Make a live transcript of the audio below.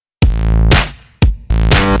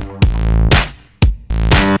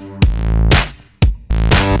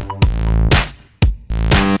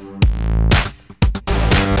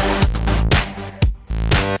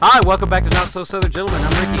welcome back to Not So Southern Gentlemen.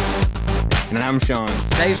 I'm Ricky. And I'm Sean.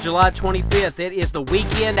 Today's July 25th. It is the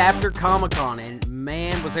weekend after Comic-Con, and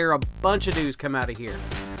man, was there a bunch of news come out of here.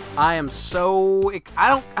 I am so...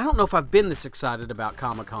 I don't know if I've been this excited about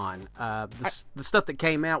Comic-Con. The stuff that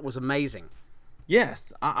came out was amazing.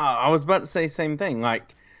 Yes, I was about to say the same thing.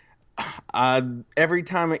 Like, every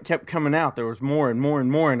time it kept coming out, there was more and more and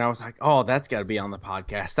more, and I was like, oh, that's got to be on the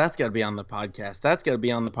podcast. That's got to be on the podcast. That's got to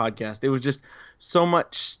be on the podcast. It was just so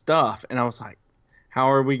much stuff, and I was like,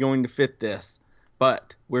 how are we going to fit this?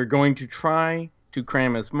 But we're going to try to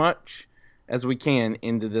cram as much as we can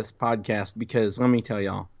into this podcast because, let me tell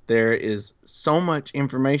y'all, there is so much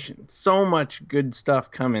information, so much good stuff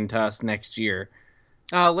coming to us next year.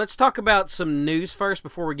 Let's talk about some news first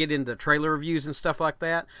before we get into trailer reviews and stuff like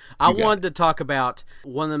that. I wanted to talk about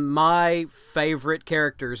one of my favorite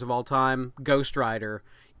characters of all time, Ghost Rider,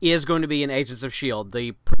 is going to be in Agents of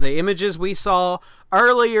S.H.I.E.L.D. The images we saw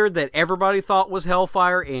earlier that everybody thought was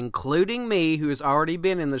Hellfire, including me, who has already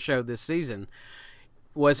been in the show this season,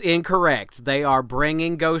 was incorrect. They are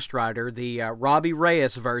bringing Ghost Rider, the Robbie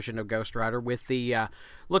Reyes version of Ghost Rider, with the,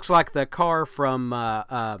 looks like the car from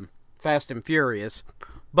Fast and Furious.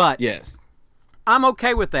 But yes, I'm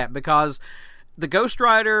okay with that because the Ghost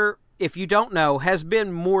Rider, if you don't know, has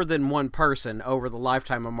been more than one person over the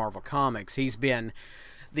lifetime of Marvel Comics. He's been...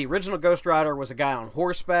 The original Ghost Rider was a guy on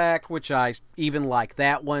horseback, which I even like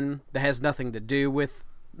that one. That has nothing to do with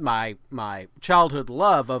my childhood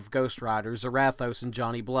love of Ghost Riders, Zarathos and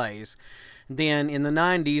Johnny Blaze. Then in the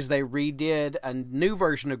 90s, they redid a new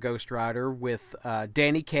version of Ghost Rider with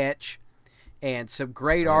Danny Ketch and some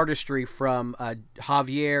great artistry from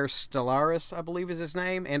Javier Stellaris, I believe is his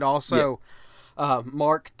name, and also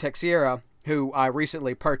Mark Teixeira, who I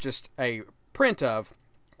recently purchased a print of,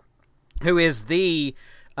 who is the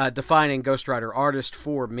defining Ghost Rider artist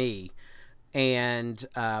for me. And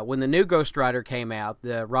when the new Ghost Rider came out,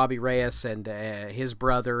 the Robbie Reyes and his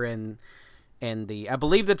brother and the, I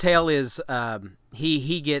believe the tale is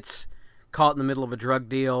he gets caught in the middle of a drug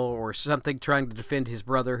deal or something, trying to defend his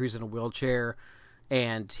brother who's in a wheelchair,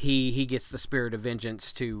 and he gets the spirit of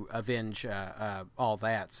vengeance to avenge all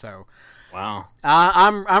that. So, wow,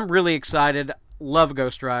 I'm really excited. Love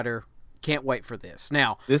Ghost Rider. Can't wait for this.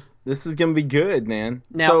 Now, this is gonna be good, man.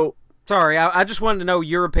 Now, sorry, I just wanted to know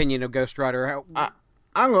your opinion of Ghost Rider.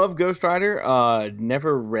 I love Ghost Rider.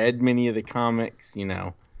 Never read many of the comics, seen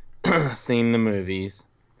the movies.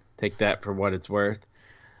 Take that for what it's worth.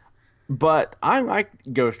 But I like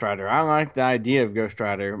Ghost Rider. I like the idea of Ghost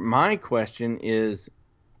Rider. My question is,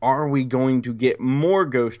 are we going to get more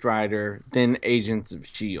Ghost Rider than Agents of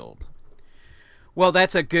S.H.I.E.L.D.? Well,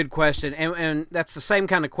 that's a good question, and that's the same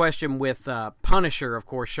kind of question with Punisher, of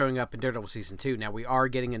course, showing up in Daredevil Season 2. Now, we are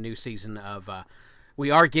getting a season of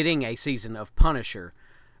Punisher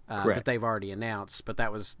that they've already announced, but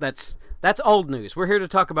that's old news. We're here to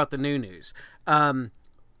talk about the new news.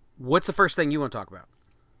 What's the first thing you want to talk about?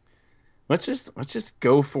 Let's just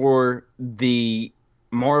go for the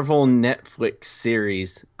Marvel Netflix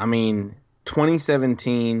series. I mean,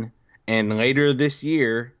 2017 and later this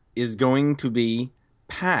year is going to be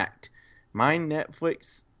packed. My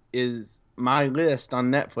list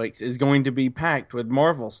on Netflix is going to be packed with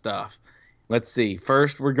Marvel stuff. Let's see.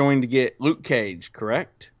 First, we're going to get Luke Cage,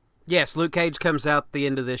 correct? Yes, Luke Cage comes out the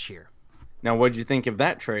end of this year. Now, what'd you think of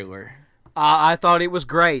that trailer? I thought it was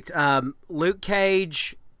great. Luke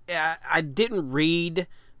Cage, I didn't read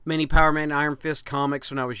many Power Man Iron Fist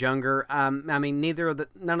comics when I was younger. I mean,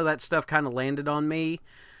 none of that stuff kind of landed on me.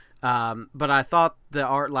 But I thought the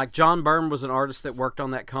art, like John Byrne was an artist that worked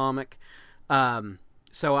on that comic.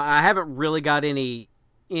 So I haven't really got any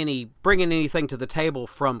bringing anything to the table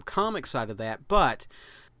from comic side of that, but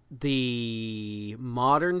the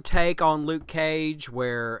modern take on Luke Cage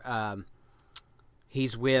where,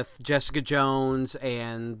 he's with Jessica Jones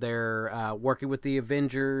and they're, working with the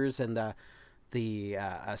Avengers and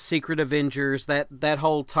the Secret Avengers, that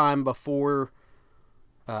whole time before,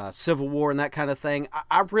 Civil War and that kind of thing,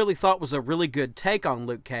 I really thought was a really good take on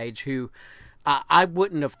Luke Cage, who I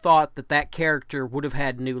wouldn't have thought that character would have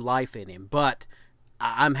had new life in him, but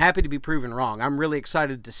I'm happy to be proven wrong. I'm really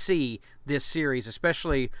excited to see this series,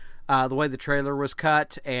 especially the way the trailer was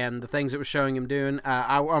cut and the things it was showing him doing.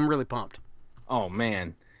 I'm really pumped. Oh,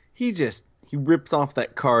 man. He rips off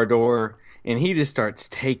that car door and he just starts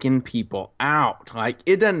taking people out. Like,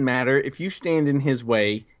 it doesn't matter if you stand in his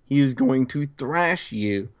way, he is going to thrash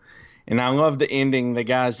you. And I love the ending. The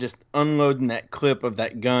guy's just unloading that clip of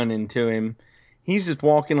that gun into him. He's just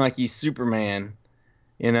walking like he's Superman.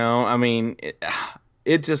 I mean,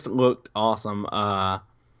 it just looked awesome. I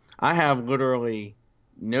have literally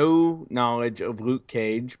no knowledge of Luke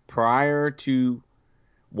Cage prior to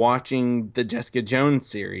watching the Jessica Jones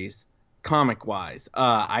series, comic wise.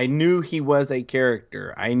 I knew he was a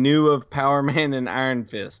character. I knew of Power Man and Iron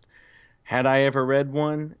Fist. Had I ever read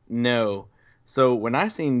one? No. So when I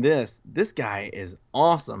seen this guy is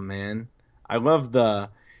awesome, man. I love the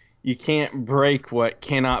you can't break what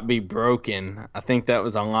cannot be broken. I think that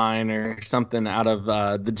was a line or something out of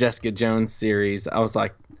the Jessica Jones series. I was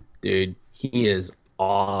like, dude, he is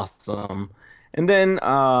awesome. And then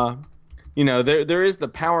there is the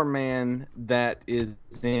Power Man that is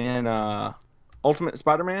in Ultimate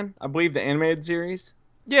Spider-Man, I believe the animated series.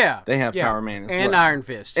 Yeah, they have Power Man and well. Iron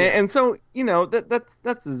Fist. Yeah. And so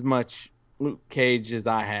that's as much Luke Cage as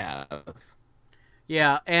I have.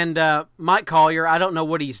 Yeah, and Mike Collier, I don't know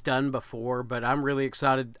what he's done before, but I'm really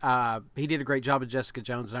excited. He did a great job with Jessica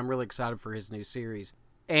Jones, and I'm really excited for his new series.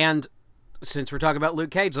 And since we're talking about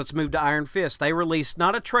Luke Cage, let's move to Iron Fist. They released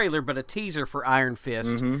not a trailer, but a teaser for Iron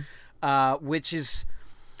Fist, which is,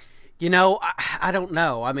 I don't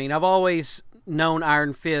know. I mean, I've always known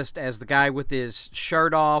Iron Fist as the guy with his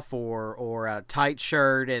shirt off or a tight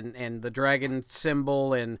shirt and the dragon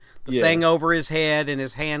symbol and the thing over his head and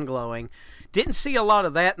his hand glowing. Didn't see a lot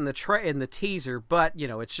of that in the teaser, but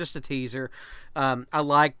it's just a teaser. I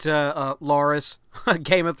liked Loras,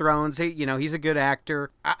 Game of Thrones. He's a good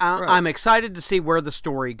actor. I'm excited to see where the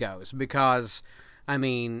story goes because, I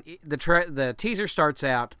mean, the teaser starts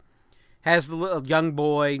out, has the little young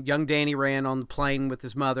boy, young Danny Rand, on the plane with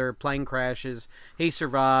his mother. Plane crashes. He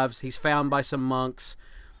survives. He's found by some monks,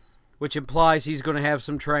 which implies he's going to have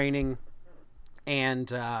some training, and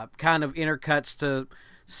kind of intercuts to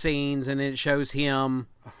scenes, and it shows him.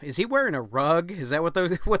 Is he wearing a rug? Is that what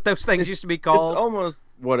those things used to be called? It's almost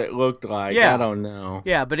what it looked like. Yeah. I don't know.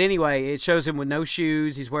 Yeah, but anyway, it shows him with no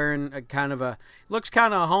shoes. He's wearing looks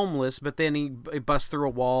kind of homeless, but then he busts through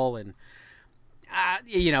a wall, and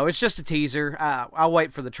it's just a teaser. I'll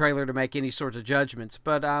wait for the trailer to make any sorts of judgments,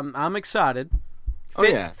 but I'm excited.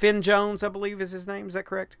 Finn Jones, I believe, is his name. Is that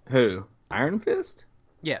correct? Who? Iron Fist?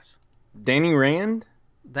 Yes. Danny Rand?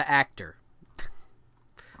 The actor.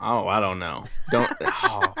 Oh, I don't know.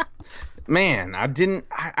 Man, I didn't.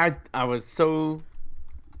 I was so.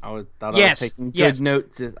 I was taking good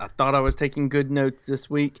notes. I thought I was taking good notes this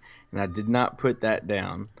week, and I did not put that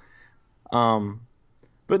down.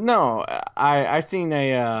 But no, I seen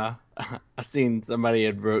I seen somebody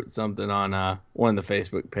had wrote something on one of the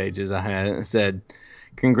Facebook pages I had, and it said,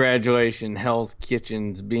 "Congratulations, Hell's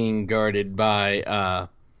Kitchen's being guarded by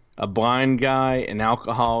a blind guy, an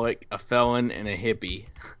alcoholic, a felon, and a hippie."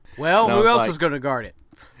 Well, who else is going to guard it?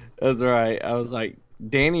 That's right. I was like,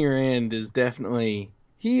 Danny Rand is definitely,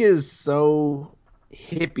 he is so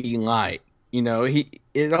hippie-like.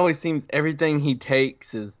 It always seems everything he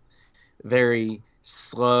takes is very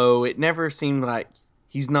slow. It never seemed like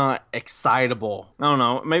he's not excitable. I don't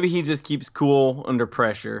know. Maybe he just keeps cool under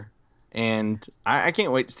pressure. And I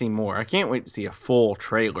can't wait to see more. I can't wait to see a full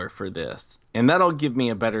trailer for this. And that'll give me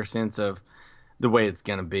a better sense of the way it's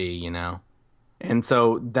going to be, And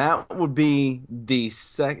so that would be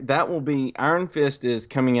Iron Fist is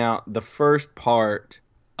coming out the first part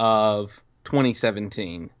of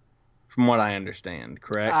 2017, from what I understand,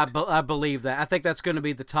 correct? I believe that. I think that's going to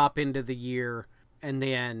be the top end of the year, and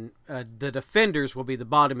then the Defenders will be the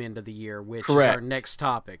bottom end of the year, which is our next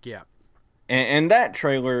topic, yeah. And that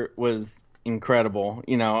trailer was incredible.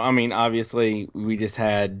 I mean, obviously, we just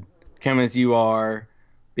had Come As You Are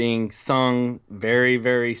being sung very,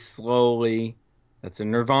 very slowly. That's a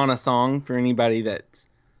Nirvana song for anybody that's,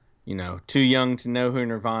 too young to know who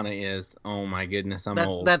Nirvana is. Oh, my goodness, I'm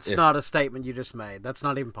old. That's not a statement you just made. That's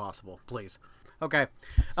not even possible. Please. Okay.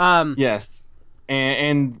 Yes.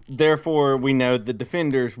 And therefore, we know the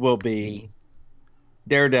Defenders will be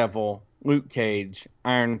Daredevil, Luke Cage,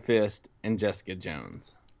 Iron Fist, and Jessica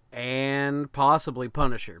Jones. And possibly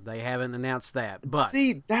Punisher. They haven't announced that. But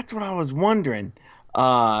see, that's what I was wondering.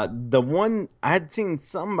 The one I'd seen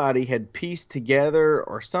somebody had pieced together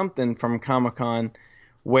or something from Comic-Con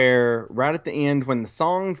where right at the end when the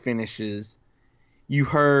song finishes, you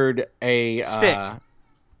heard a stick.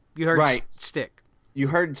 You heard stick. You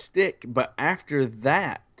heard stick, but after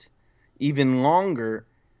that, even longer,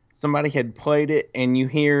 somebody had played it, and you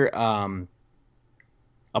hear a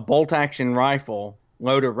bolt-action rifle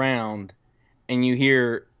load around, and you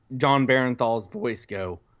hear John Barenthal's voice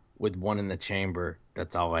go, "With one in the chamber,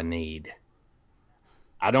 that's all I need."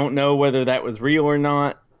 I don't know whether that was real or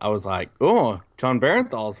not. I was like, oh, John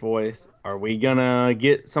Barenthal's voice. Are we going to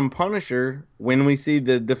get some Punisher when we see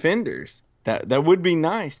the Defenders? That would be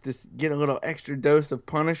nice to get a little extra dose of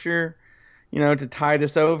Punisher. to tide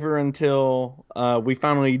us over until we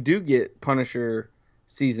finally do get Punisher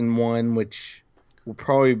season 1, which will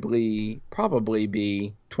probably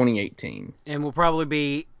be 2018. And will probably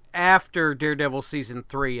be after Daredevil season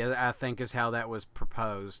 3, I think is how that was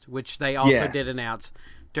proposed, which they also did announce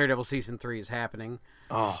Daredevil season 3 is happening.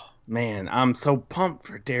 Oh, man, I'm so pumped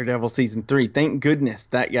for Daredevil season 3. Thank goodness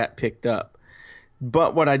that got picked up.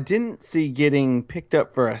 But what I didn't see getting picked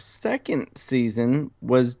up for a second season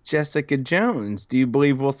was Jessica Jones. Do you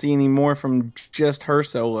believe we'll see any more from just her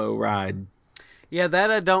solo ride? Yeah,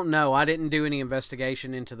 that I don't know. I didn't do any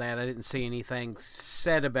investigation into that. I didn't see anything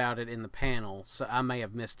said about it in the panel, so I may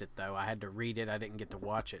have missed it, though. I had to read it. I didn't get to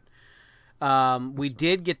watch it. We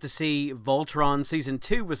did get to see Voltron Season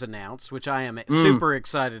 2 was announced, which I am super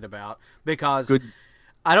excited about, because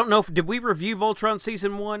I don't know if... Did we review Voltron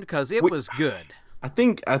Season 1? Because it was good. I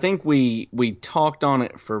think we talked on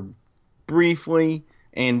it for briefly,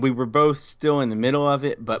 and we were both still in the middle of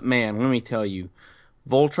it, but man, let me tell you,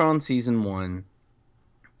 Voltron Season 1...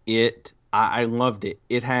 I loved it.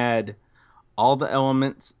 It had all the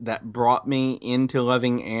elements that brought me into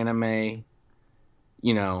loving anime,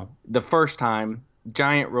 the first time.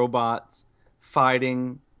 Giant robots,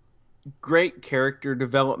 fighting, great character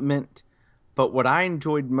development. But what I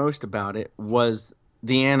enjoyed most about it was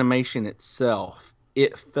the animation itself.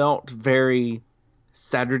 It felt very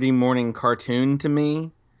Saturday morning cartoon to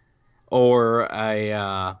me, or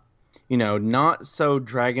a... not so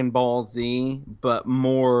Dragon Ball Z, but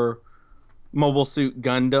more Mobile Suit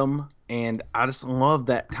Gundam. And I just love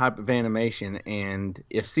that type of animation. And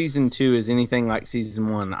if Season 2 is anything like Season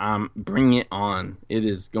 1, bring it on. It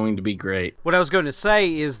is going to be great. What I was going to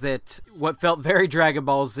say is that what felt very Dragon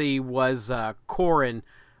Ball Z was Corin,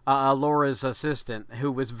 Laura's assistant,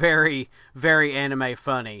 who was very, very anime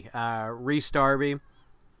funny. Reese Darby.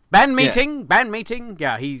 Band meeting.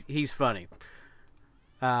 Yeah, he's funny.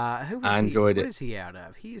 I enjoyed it. What is he out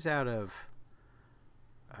of? He's out of...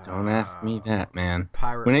 Don't ask me that, man.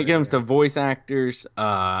 Pirate when it Radio. comes to voice actors,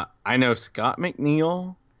 I know Scott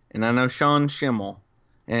McNeil and I know Sean Schimmel,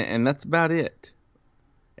 and that's about it.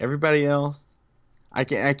 Everybody else, I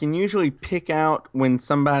can usually pick out when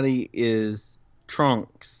somebody is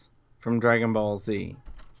Trunks from Dragon Ball Z.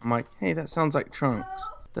 I'm like, hey, that sounds like Trunks.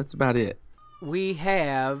 That's about it. We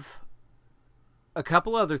have a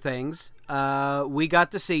couple other things. We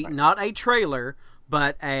got to see not a trailer,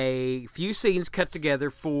 but a few scenes cut together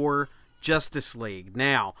for Justice League.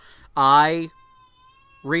 Now, I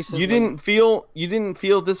recently... You didn't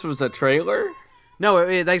feel this was a trailer?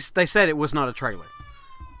 No, they said it was not a trailer.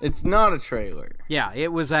 It's not a trailer. Yeah,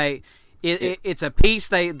 it was it's a piece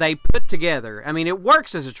they put together. I mean, it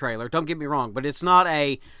works as a trailer, don't get me wrong, but it's not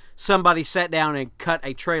somebody sat down and cut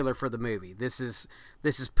a trailer for the movie. This is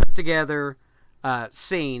put together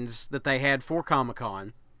scenes that they had for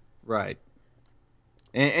Comic-Con. Right.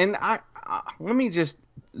 And I let me just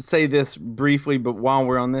say this briefly, but while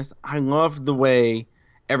we're on this, I loved the way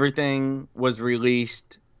everything was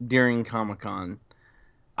released during Comic-Con.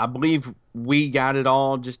 I believe we got it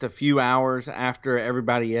all just a few hours after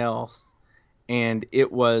everybody else, and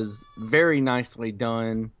it was very nicely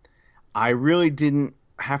done. I really didn't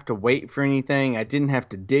have to wait for anything. I didn't have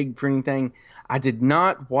to dig for anything. I did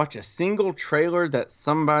not watch a single trailer that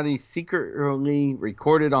somebody secretly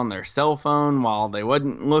recorded on their cell phone while they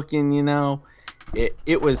wasn't looking,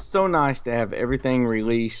 It was so nice to have everything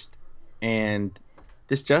released, and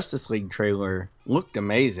this Justice League trailer looked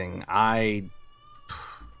amazing.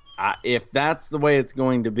 If that's the way it's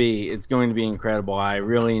going to be incredible. I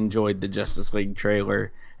really enjoyed the Justice League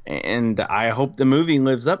trailer, and I hope the movie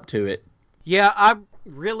lives up to it. Yeah, I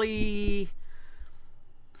really...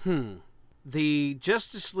 The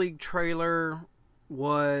Justice League trailer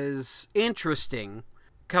was interesting.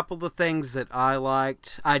 A couple of the things that I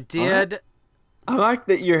liked. I like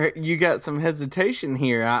that you got some hesitation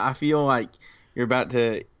here. I feel like you're about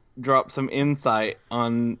to drop some insight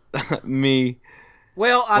on me.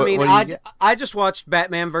 Well, I just watched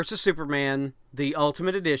Batman vs. Superman, the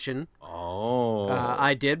Ultimate Edition. Oh.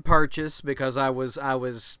 I did purchase because I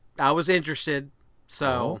was interested.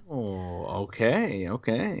 So. Oh, okay.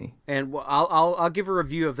 And I'll give a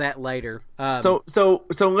review of that later. So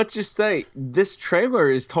let's just say this trailer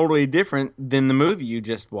is totally different than the movie you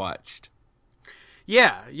just watched.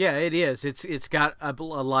 Yeah, it is. It's got a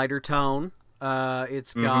lighter tone.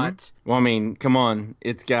 It's got... Well, I mean, come on.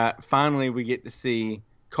 It's got... Finally, we get to see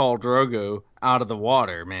Khal Drogo out of the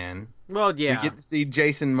water, man. Well, yeah. We get to see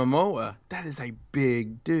Jason Momoa. That is a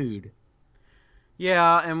big dude.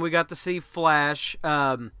 Yeah, and we got to see Flash.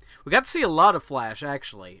 We got to see a lot of Flash,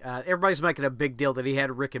 actually. Everybody's making a big deal that he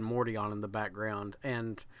had Rick and Morty on in the background,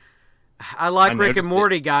 and I like Rick and noticed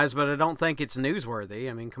Morty, guys, but I don't think it's newsworthy.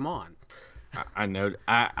 I mean, come on. I know.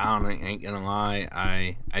 I honestly ain't gonna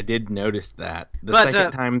lie. I did notice that the But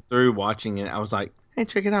second time through watching it, I was like, "Hey,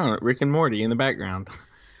 check it out, Rick and Morty in the background."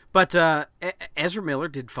 But Ezra Miller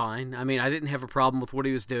did fine. I mean, I didn't have a problem with what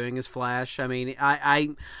he was doing as Flash. I mean, I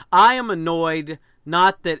am annoyed,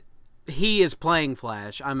 not that he is playing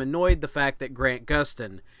Flash. I'm annoyed the fact that Grant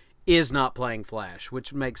Gustin is not playing Flash,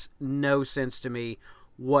 which makes no sense to me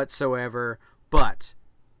whatsoever. But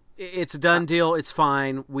it's a done deal. It's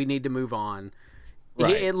fine. We need to move on.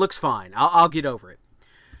 Right. It looks fine. I'll get over it.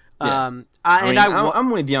 Yes. I'm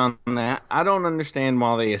with you on that. I don't understand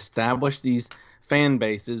why they establish these fan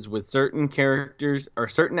bases with certain characters or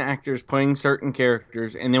certain actors playing certain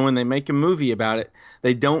characters, and then when they make a movie about it,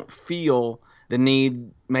 they don't feel the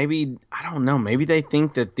need. Maybe, I don't know, maybe they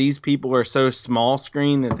think that these people are so small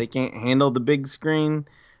screen that they can't handle the big screen,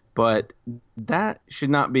 but that should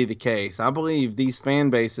not be the case. I believe these fan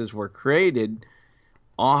bases were created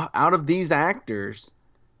out of these actors,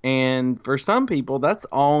 and for some people that's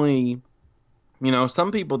only,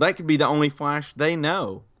 some people that could be the only Flash they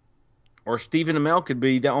know. Or Stephen Amell could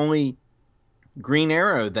be the only Green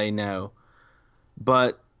Arrow they know.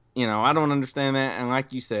 But, I don't understand that. And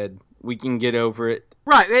like you said, we can get over it.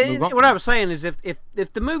 Right. What I was saying is if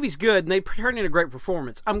the movie's good and they turn in a great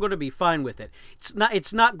performance, I'm going to be fine with it.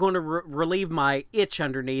 It's not going to relieve my itch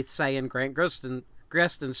underneath saying Grant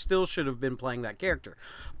Gustin still should have been playing that character.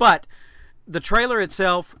 But the trailer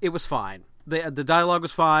itself, it was fine. The dialogue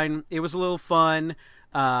was fine. It was a little fun.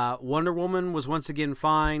 Wonder Woman was once again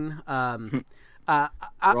fine. I'm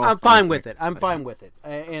fine with it. I'm fine with it.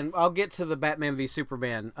 And I'll get to the Batman v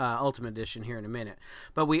Superman Ultimate Edition here in a minute.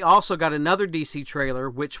 But we also got another DC trailer,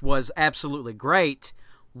 which was absolutely great.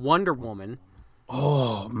 Wonder Woman.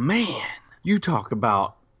 Oh, man. You talk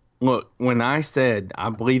about... Look, when I said, I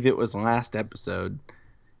believe it was last episode,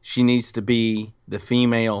 she needs to be the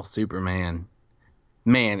female Superman.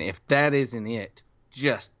 Man, if that isn't it,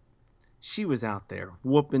 she was out there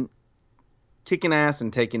whooping, kicking ass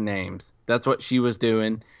and taking names. That's what she was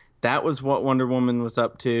doing. That was what Wonder Woman was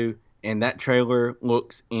up to. And that trailer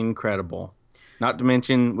looks incredible. Not to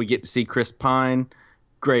mention, we get to see Chris Pine.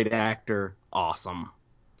 Great actor. Awesome.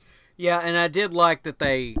 Yeah, and I did like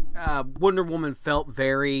that Wonder Woman felt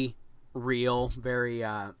very real, very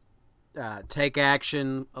take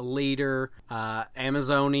action, a leader,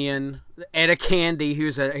 Amazonian. Etta Candy,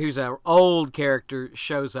 who's a old character,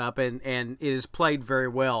 shows up and it is played very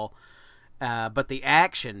well. But the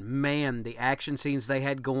action scenes they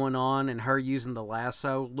had going on and her using the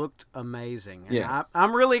lasso looked amazing. And yes.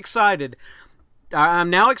 I'm really excited. I'm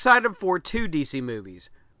now excited for 2 DC movies,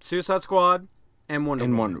 Suicide Squad and Wonder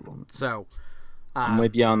Woman. So I'm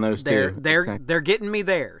with you on those two. They're getting me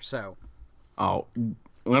there. So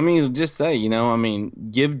let me just say, give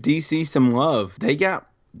DC some love. They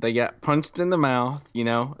got punched in the mouth.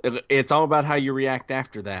 It's all about how you react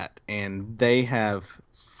after that, and they have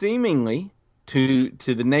seemingly to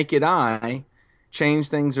the naked eye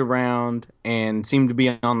changed things around and seem to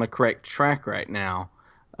be on the correct track right now.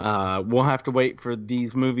 We'll have to wait for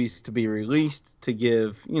these movies to be released to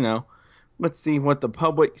give, let's see what the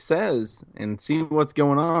public says and see what's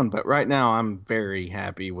going on. But right now, I'm very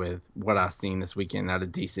happy with what I've seen this weekend out of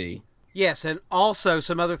DC. Yes, and also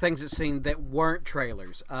some other things that seen that weren't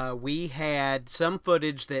trailers. We had some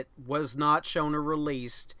footage that was not shown or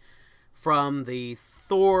released from the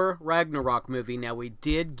Thor Ragnarok movie. Now, we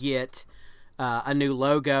did get a new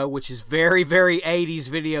logo, which is very, very 80s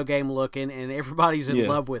video game looking, and everybody's in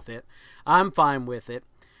love with it. I'm fine with it.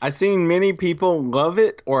 I've seen many people love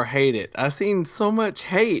it or hate it. I've seen so much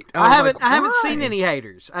hate. I haven't seen any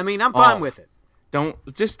haters. I mean, I'm fine with it.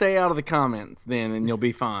 Just stay out of the comments then, and you'll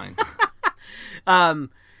be fine.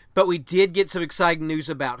 But we did get some exciting news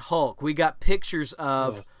about Hulk. We got pictures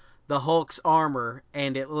of the Hulk's armor,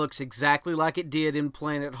 and it looks exactly like it did in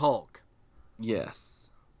Planet Hulk. Yes.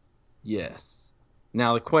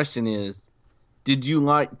 Now the question is, did you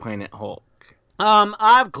like Planet Hulk?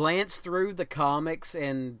 I've glanced through the comics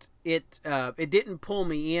and it didn't pull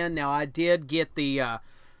me in. Now I did get the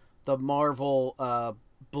Marvel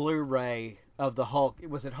Blu-ray of the Hulk.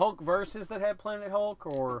 Was it Hulk Versus that had Planet Hulk,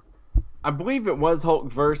 or? I believe it was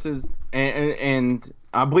Hulk Versus, and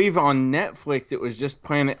I believe on Netflix it was just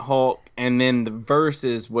Planet Hulk, and then the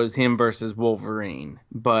Versus was him versus Wolverine.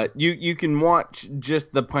 But you can watch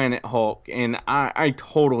just the Planet Hulk, and I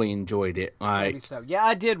totally enjoyed it. Maybe so. Yeah,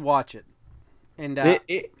 I did watch it. And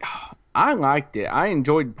I liked it. I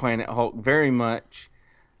enjoyed Planet Hulk very much,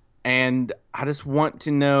 and I just want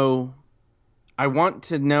to know. I want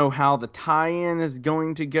to know how the tie-in is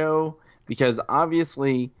going to go, because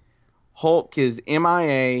obviously Hulk is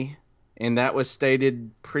MIA, and that was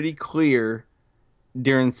stated pretty clear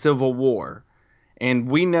during Civil War. And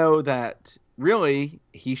we know that really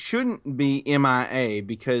he shouldn't be MIA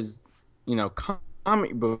because,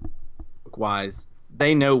 comic book wise,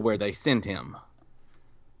 they know where they sent him.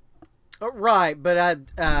 Right, but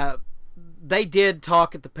they did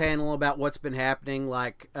talk at the panel about what's been happening.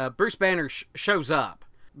 Like, Bruce Banner shows up.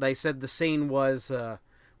 They said the scene was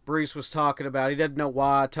Bruce was talking about, he doesn't know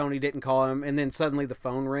why Tony didn't call him, and then suddenly the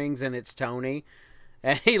phone rings and it's Tony.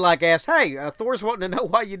 And he asks, hey, Thor's wanting to know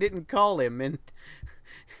why you didn't call him. And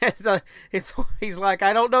he's like,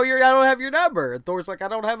 I don't have your number. And Thor's like, I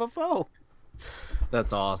don't have a phone.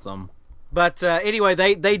 That's awesome. But anyway,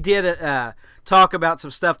 they did talk about some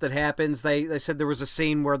stuff that happens. They said there was a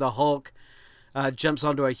scene where the Hulk jumps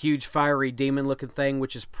onto a huge fiery demon-looking thing,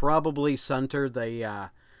 which is probably Sunter,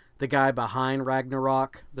 the guy behind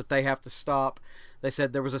Ragnarok, that they have to stop. They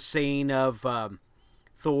said there was a scene of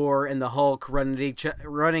Thor and the Hulk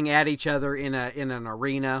running at each other in an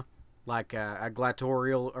arena, like a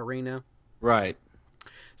gladiatorial arena. Right.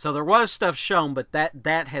 So there was stuff shown, but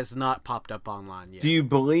that has not popped up online yet. Do you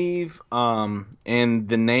believe, and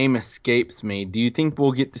the name escapes me, do you think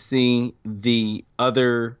we'll get to see the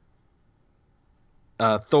other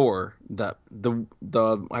Thor, the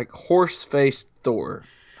like horse-faced Thor?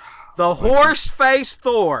 The horse-faced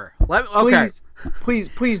Thor. Okay.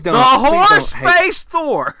 Please don't. The horse-faced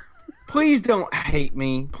Thor. Please don't hate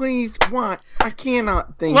me. Please, what? I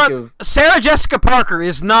cannot think of... Sarah Jessica Parker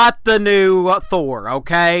is not the new Thor,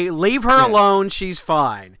 okay? Leave her alone. She's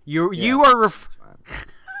fine. You are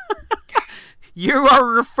you are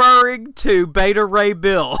referring to Beta Ray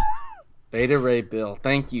Bill. Beta Ray Bill.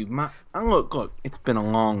 Thank you. Look, it's been a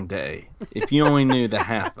long day. If you only knew the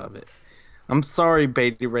half of it. I'm sorry,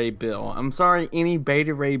 Beta Ray Bill. I'm sorry, any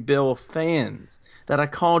Beta Ray Bill fans, that I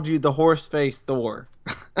called you the horse-faced Thor.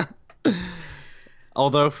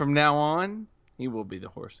 Although from now on, he will be the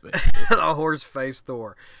horse-faced Thor. The horse-faced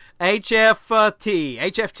Thor.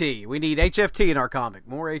 HFT. We need HFT in our comic.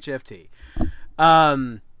 More HFT.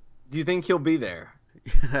 Do you think he'll be there?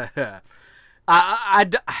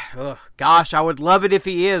 Gosh, I would love it if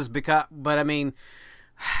he is, but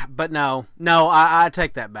no, I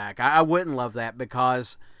take that back. I wouldn't love that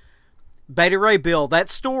because Beta Ray Bill, that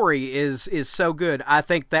story is so good. I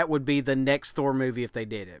think that would be the next Thor movie if they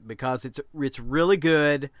did it, because it's really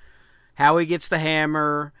good. How he gets the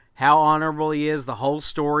hammer, how honorable he is, the whole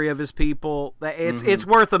story of his people. It's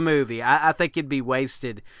worth a movie. I think it'd be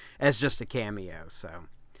wasted as just a cameo. So,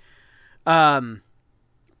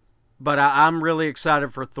 but I'm really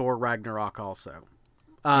excited for Thor Ragnarok also.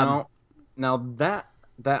 Now that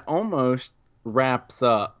almost wraps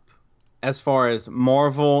up as far as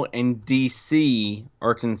Marvel and DC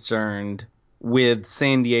are concerned with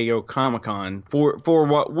San Diego Comic-Con for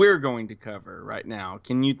what we're going to cover right now.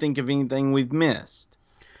 Can you think of anything we've missed?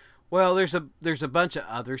 Well, there's a bunch of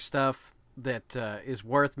other stuff that is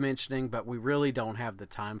worth mentioning, but we really don't have the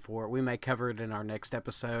time for it. We may cover it in our next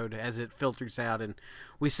episode as it filters out and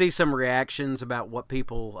we see some reactions about what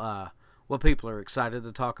people are excited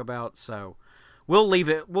to talk about. So we'll leave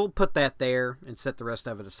it. We'll put that there and set the rest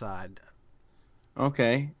of it aside.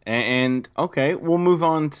 Okay. And we'll move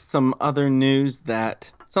on to some other news,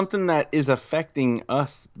 something that is affecting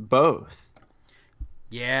us both.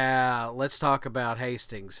 Yeah, let's talk about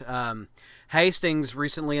Hastings. Hastings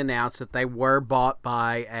recently announced that they were bought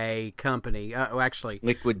by a company,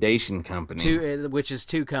 liquidation company, which is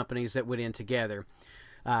two companies that went in together.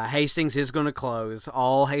 Hastings is going to close.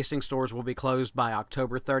 All Hastings stores will be closed by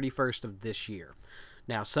October 31st of this year.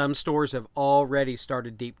 Now, some stores have already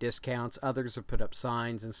started deep discounts. Others have put up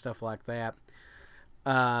signs and stuff like that.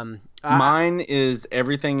 Mine is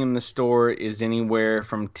everything in the store is anywhere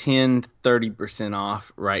from 10 to 30%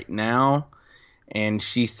 off right now. And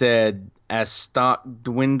she said as stock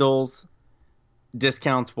dwindles,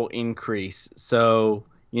 discounts will increase. So,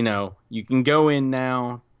 you can go in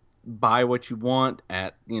now, buy what you want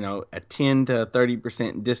at, a 10 to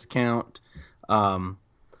 30% discount.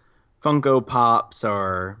 Funko Pops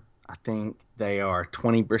I think they are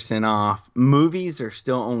 20% off. Movies are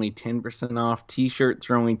still only 10% off. T-shirts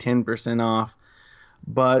are only 10% off.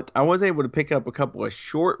 But I was able to pick up a couple of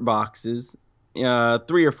short boxes, 3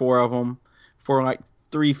 or 4 of them, for like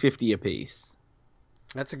 $3.50 a piece.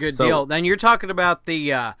 That's a good deal. Then you're talking about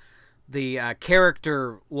the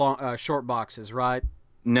character short boxes, right?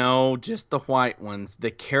 No, just the white ones.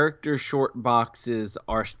 The character short boxes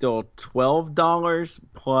are still $12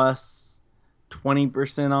 plus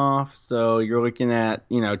 20% off. So you're looking at,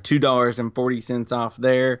 $2.40 off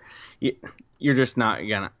there. You're just not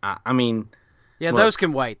gonna. I mean, Yeah, Look, those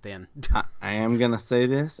can wait then. I am going to say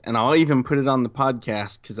this, and I'll even put it on the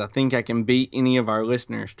podcast because I think I can beat any of our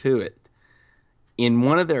listeners to it. In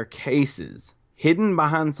one of their cases, hidden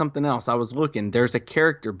behind something else, I was looking, there's a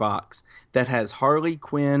character box that has Harley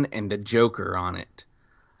Quinn and the Joker on it.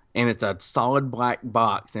 And it's a solid black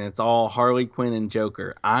box, and it's all Harley Quinn and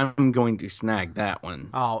Joker. I'm going to snag that one.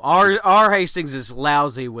 Oh, our Hastings is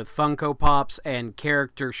lousy with Funko Pops and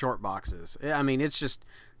character short boxes. I mean, it's just,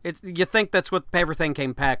 you think that's what everything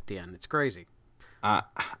came packed in. It's crazy.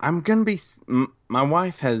 I'm going to be, my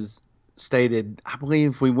wife has stated, I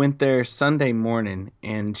believe we went there Sunday morning,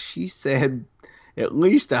 and she said at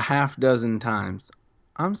least a half dozen times,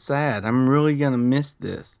 I'm sad. I'm really going to miss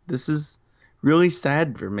this. This is really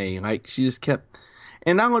sad for me. Like, she just kept,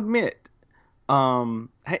 and I'll admit,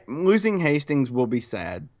 losing Hastings will be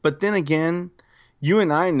sad. But then again, you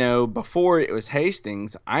and I know before it was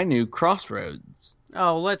Hastings, I knew Crossroads.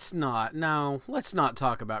 Oh, let's not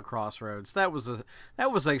talk about Crossroads. That was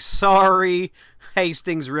a sorry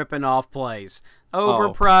Hastings ripping off place.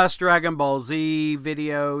 Overpriced Dragon Ball Z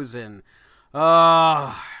videos and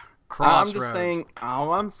Crossroads. I'm just saying,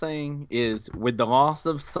 all I'm saying is with the loss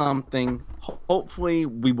of something, hopefully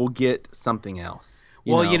we will get something else.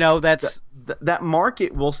 That's that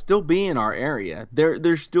market will still be in our area.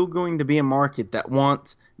 There's still going to be a market that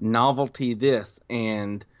wants novelty this,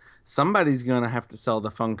 and somebody's going to have to sell the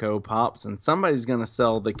Funko Pops, and somebody's going to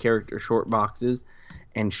sell the character short boxes,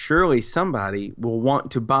 and surely somebody will want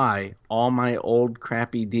to buy all my old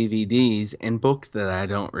crappy DVDs and books that I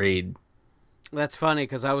don't read. That's funny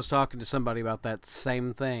because I was talking to somebody about that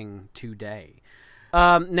same thing today.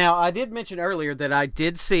 Now, I did mention earlier that I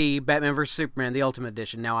did see Batman vs. Superman, the Ultimate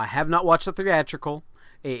Edition. Now, I have not watched the theatrical.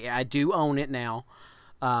 I do own it now.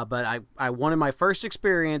 But I wanted my first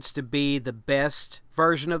experience to be the best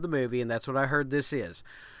version of the movie, and that's what I heard this is.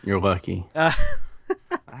 You're lucky. I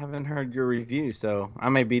haven't heard your review, so I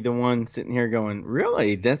may be the one sitting here going,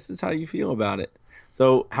 really? This is how you feel about it.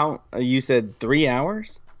 So, how you said 3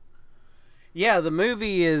 hours? Yeah, the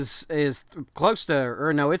movie is close to,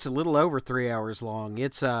 or no, it's a little over 3 hours long.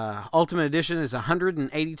 It's Ultimate Edition is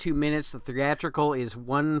 182 minutes. The theatrical is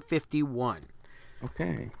 151.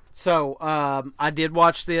 Okay. So I did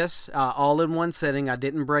watch this all in one sitting. I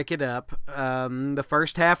didn't break it up. The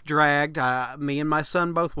first half dragged. Me and my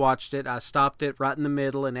son both watched it. I stopped it right in the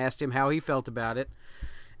middle and asked him how he felt about it.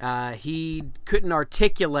 He couldn't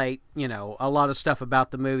articulate, a lot of stuff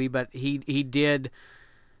about the movie, but he did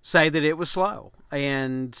say that it was slow,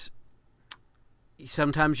 and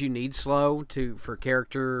sometimes you need slow for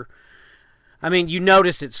character. I mean, you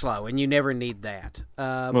notice it's slow, and you never need that.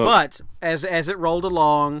 But as it rolled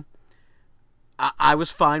along, I was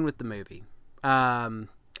fine with the movie.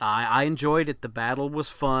 I enjoyed it. The battle was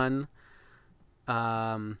fun.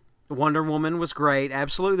 Wonder Woman was great.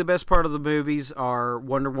 Absolutely, the best part of the movies are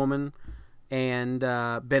Wonder Woman and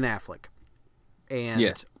Ben Affleck. And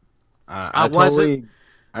yes, I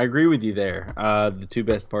agree with you there. The two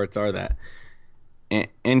best parts are that.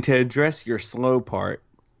 And to address your slow part,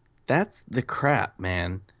 that's the crap,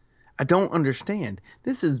 man. I don't understand.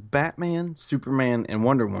 This is Batman, Superman, and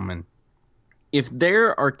Wonder Woman. If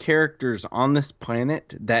there are characters on this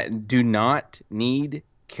planet that do not need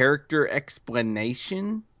character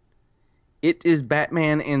explanation, it is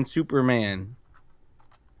Batman and Superman.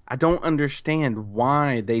 I don't understand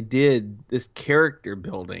why they did this character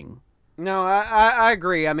building. No, I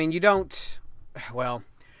agree. I mean, you don't... Well,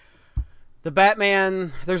 the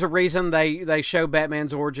Batman, there's a reason they show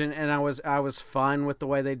Batman's origin, and I was fine with the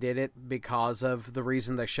way they did it because of the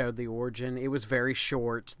reason they showed the origin. It was very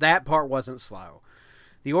short. That part wasn't slow.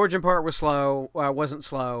 The origin part was slow. Wasn't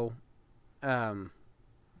slow. The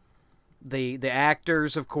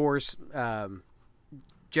actors, of course,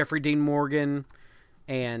 Jeffrey Dean Morgan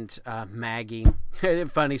and Maggie.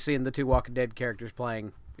 Funny seeing the two Walking Dead characters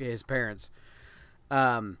playing his parents.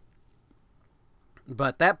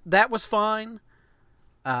 But that was fine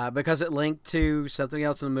because it linked to something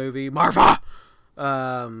else in the movie. Marva!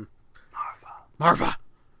 Marva!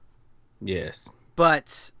 Yes.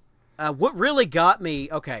 But what really got me,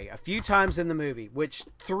 a few times in the movie, which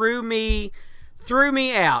threw me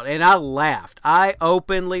out, and I laughed. I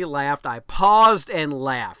openly laughed. I paused and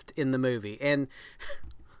laughed in the movie. And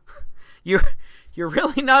you're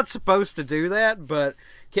really not supposed to do that, but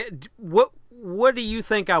what do you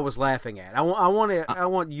think I was laughing at? I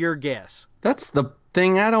want your guess. That's the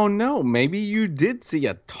thing. I don't know. Maybe you did see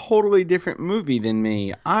a totally different movie than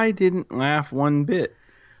me. I didn't laugh one bit.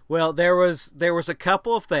 Well, there was a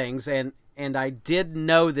couple of things, and I did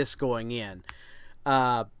know this going in.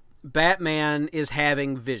 Batman is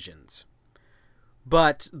having visions,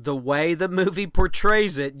 But the way the movie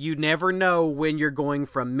portrays it, you never know when you're going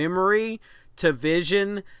from memory to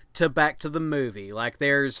vision to back to the movie. Like,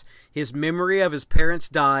 there's his memory of his parents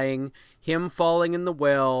dying, him falling in the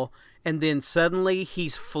well, and then suddenly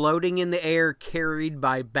he's floating in the air carried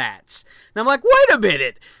by bats. And I'm like, wait a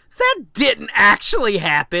minute! That didn't actually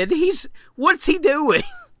happen! What's he doing?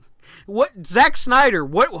 What, Zack Snyder,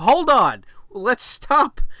 hold on. Let's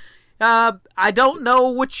stop. I don't know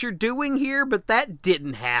what you're doing here, but that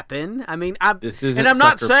didn't happen. I mean, I'm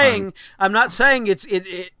not saying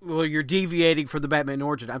well, you're deviating from the Batman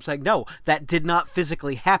origin. I'm saying, no, that did not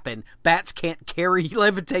physically happen. Bats can't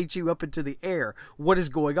levitate you up into the air. What is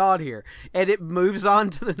going on here? And it moves on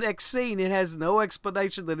to the next scene. It has no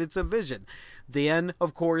explanation that it's a vision. Then,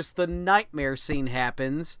 of course, the nightmare scene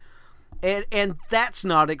happens. And that's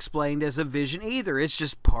not explained as a vision either. It's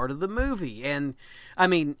just part of the movie. And, I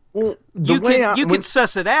mean, you can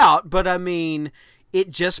suss it out, but, I mean,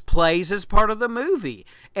 it just plays as part of the movie.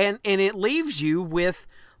 And it leaves you with,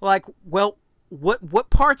 like, well,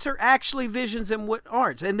 what parts are actually visions and what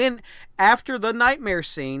aren't? And then after the nightmare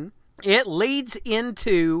scene, it leads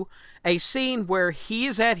into a scene where he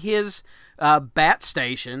is at his bat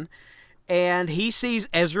station, and he sees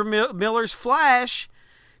Ezra Miller's Flash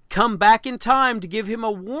come back in time to give him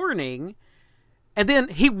a warning, and then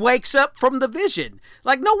he wakes up from the vision.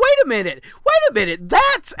 Like, no, wait a minute,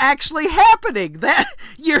 that's actually happening. That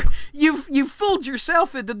you've fooled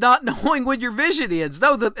yourself into not knowing when your vision ends.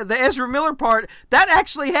 No, the Ezra Miller part, that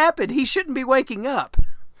actually happened. He shouldn't be waking up.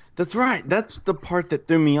 That's right. That's the part that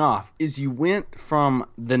threw me off, is you went from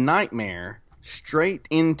the nightmare straight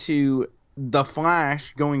into the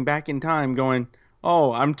Flash going back in time going,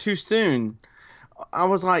 oh, I'm too soon. I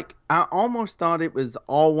was like, I almost thought it was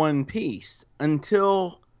all one piece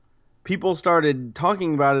until people started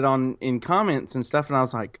talking about it in comments and stuff, and I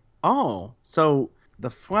was like, oh, so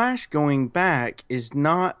the Flash going back is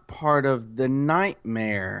not part of the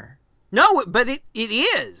nightmare. No, but it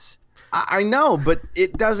is. I know, but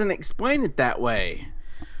it doesn't explain it that way.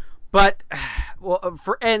 But, well,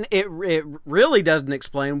 and it really doesn't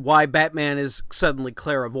explain why Batman is suddenly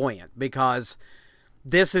clairvoyant, because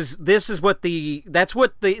that's what the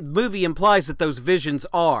movie implies that those visions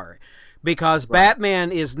are, because right.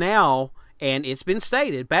 Batman is now, and it's been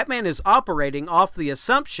stated, Batman is operating off the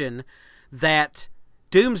assumption that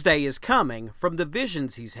Doomsday is coming from the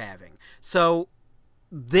visions he's having. So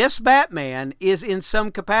this Batman is in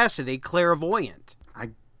some capacity clairvoyant. I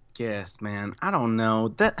guess, man. I don't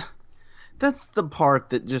know. That's the part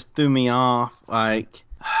that just threw me off. Like,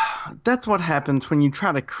 that's what happens when you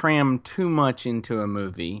try to cram too much into a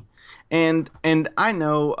movie. And I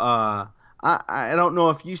know, I don't know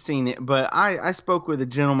if you've seen it, but I spoke with a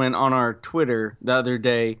gentleman on our Twitter the other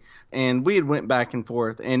day, and we had went back and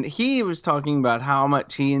forth, and he was talking about how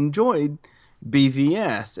much he enjoyed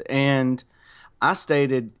BVS, and I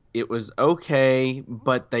stated it was okay,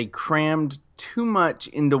 but they crammed too much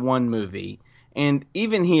into one movie. And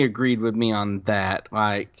even he agreed with me on that.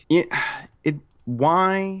 Like,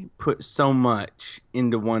 why put so much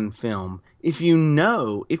into one film if you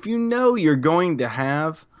know you're going to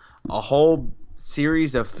have a whole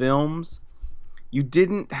series of films? You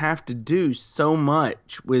didn't have to do so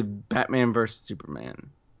much with Batman vs Superman.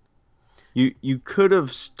 You could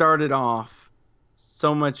have started off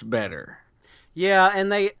so much better. Yeah, and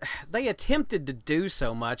they attempted to do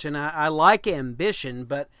so much, and I like ambition,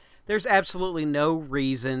 but there's absolutely no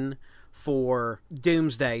reason for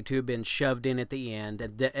Doomsday to have been shoved in at the end,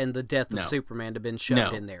 and the death of Superman to have been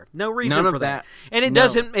shoved in there. No reason for that. And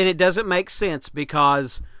it doesn't make sense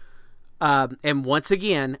because, and once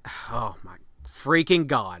again, oh my freaking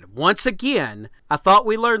God, once again, I thought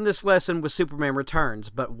we learned this lesson with Superman Returns,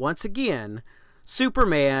 but once again,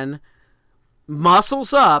 Superman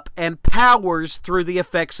muscles up and powers through the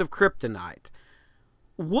effects of kryptonite.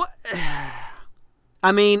 What?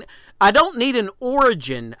 I mean, I don't need an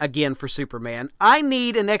origin again for Superman. I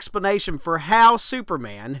need an explanation for how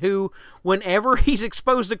Superman, who, whenever he's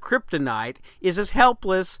exposed to kryptonite, is as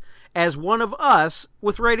helpless as one of us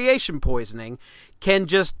with radiation poisoning, can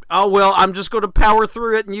just, oh, well, I'm just going to power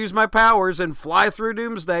through it and use my powers and fly through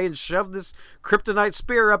Doomsday and shove this kryptonite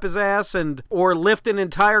spear up his ass, or lift an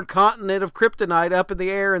entire continent of kryptonite up in the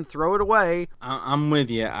air and throw it away. I'm with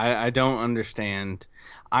you. I don't understand.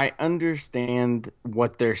 I understand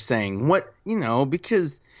what they're saying.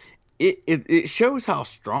 Because it shows how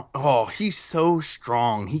strong. Oh, he's so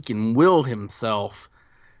strong. He can will himself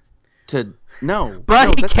to no.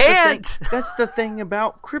 But he can't. That's the thing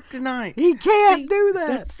about kryptonite. He can't do that.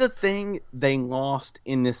 That's the thing they lost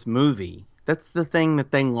in this movie. That's the thing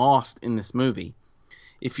that they lost in this movie.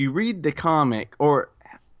 if you read the comic, or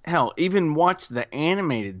hell, even watch the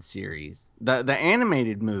animated series, the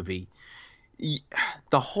animated movie,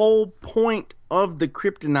 the whole point of the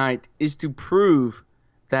kryptonite is to prove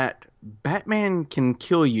that Batman can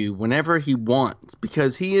kill you whenever he wants,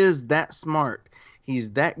 because he is that smart.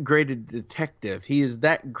 He's that great a detective. He is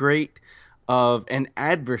that great of an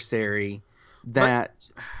adversary that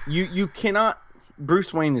you cannot.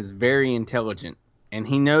 Bruce Wayne is very intelligent, and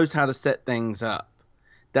he knows how to set things up.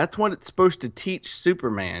 That's what it's supposed to teach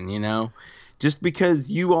Superman, you know? Just because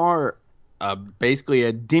you are basically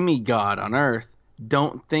a demigod on Earth,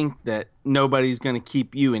 don't think that nobody's going to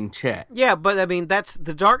keep you in check. Yeah, but I mean, that's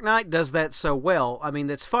the Dark Knight does that so well. I mean,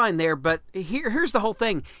 that's fine there, but here's the whole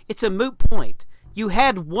thing. It's a moot point. You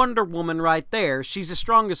had Wonder Woman right there. She's as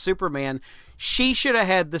strong as Superman. She should have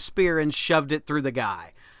had the spear and shoved it through the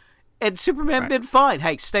guy. And Superman been fine.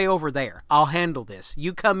 Hey, stay over there. I'll handle this.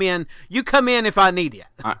 You come in. You come in if I need you.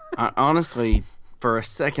 I honestly, for a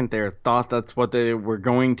second there, thought that's what they were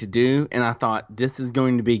going to do, and I thought this is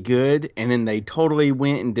going to be good, and then they totally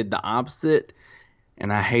went and did the opposite,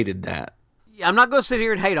 and I hated that. I'm not going to sit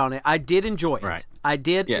here and hate on it. I did enjoy it. Right. I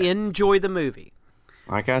did enjoy the movie.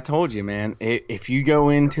 Like I told you, man, if you go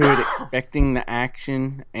into it expecting the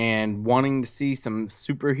action and wanting to see some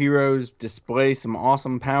superheroes display some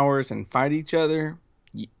awesome powers and fight each other,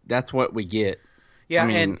 that's what we get. Yeah, I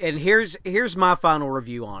mean, and here's my final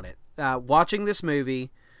review on it. Watching this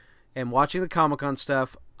movie and watching the Comic-Con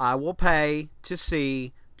stuff, I will pay to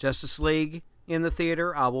see Justice League in the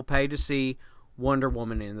theater. I will pay to see Wonder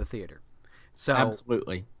Woman in the theater. So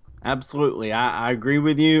Absolutely. I agree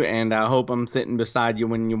with you, and I hope I'm sitting beside you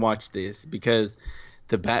when you watch this, because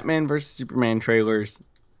the Batman vs. Superman trailers,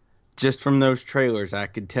 just from those trailers, I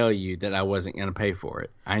could tell you that I wasn't going to pay for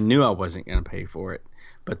it. I knew I wasn't going to pay for it.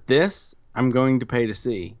 But this, I'm going to pay to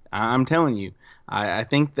see. I'm telling you, I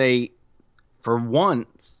think they, for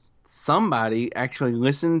once, somebody actually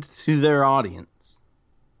listened to their audience.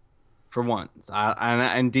 For once.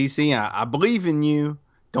 And DC, I believe in you.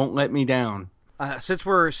 Don't let me down. Since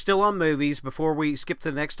we're still on movies, before we skip to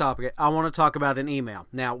the next topic, I want to talk about an email.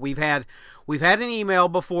 Now, we've had an email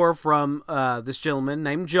before from this gentleman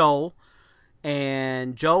named Joel,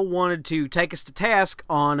 and Joel wanted to take us to task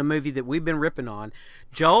on a movie that we've been ripping on.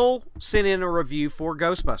 Joel sent in a review for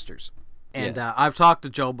Ghostbusters, and I've talked to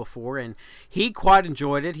Joel before, and he quite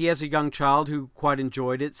enjoyed it. He has a young child who quite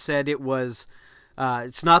enjoyed it, said it was,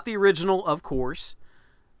 it's not the original, of course,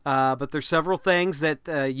 but there's several things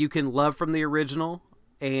that you can love from the original,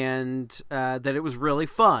 and that it was really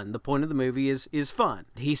fun. The point of the movie is fun.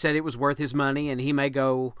 He said it was worth his money, and he may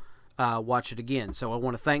go watch it again. So I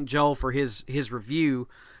want to thank Joel for his review.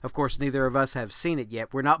 Of course, neither of us have seen it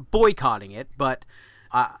yet. We're not boycotting it, but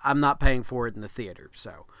I'm not paying for it in the theater.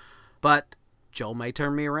 So, but Joel may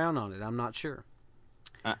turn me around on it. I'm not sure.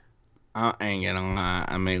 I ain't gonna lie.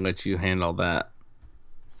 I may let you handle that.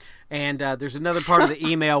 And there's another part of the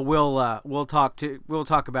email we'll talk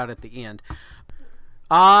about at the end.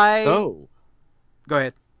 Go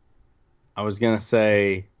ahead. I was gonna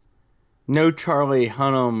say, no Charlie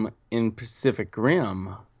Hunnam in Pacific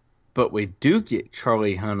Rim, but we do get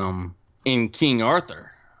Charlie Hunnam in King Arthur.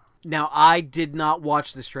 Now, I did not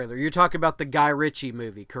watch this trailer. You're talking about the Guy Ritchie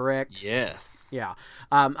movie, correct? Yes. Yeah.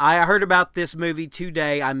 I heard about this movie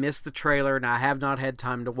today. I missed the trailer, and I have not had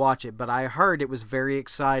time to watch it, but I heard it was very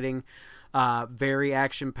exciting, very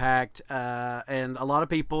action-packed, and a lot of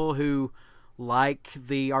people who like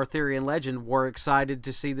the Arthurian legend were excited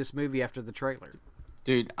to see this movie after the trailer.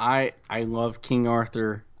 Dude, I love King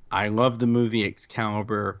Arthur. I love the movie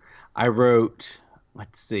Excalibur. I wrote...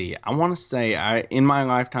 Let's see. I want to say in my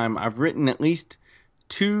lifetime, I've written at least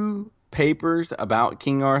 2 papers about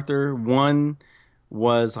King Arthur. One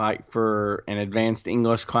was like for an advanced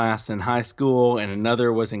English class in high school, and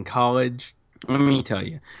another was in college. Let me tell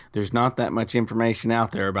you, there's not that much information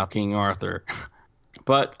out there about King Arthur.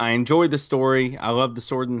 But I enjoyed the story. I love the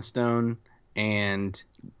Sword and the Stone. And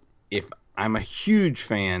I'm a huge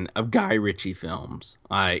fan of Guy Ritchie films.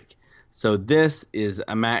 So this is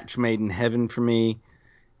a match made in heaven for me.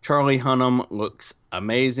 Charlie Hunnam looks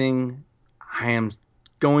amazing. I am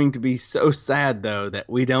going to be so sad, though, that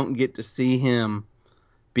we don't get to see him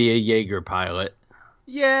be a Jaeger pilot.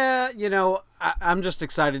 Yeah, I'm just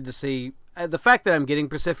excited to see. The fact that I'm getting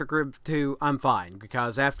Pacific Rim 2, I'm fine.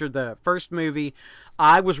 Because after the first movie,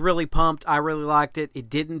 I was really pumped. I really liked it. It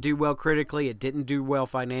didn't do well critically. It didn't do well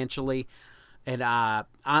financially. And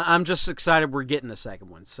I'm just excited we're getting the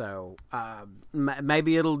second one. So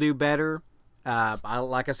maybe it'll do better.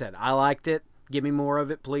 Like I said, I liked it. Give me more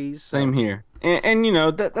of it, please. Same here. And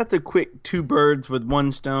that's a quick 2 birds with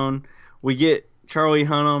 1 stone. We get Charlie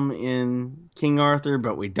Hunnam in King Arthur,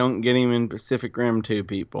 but we don't get him in Pacific Rim 2,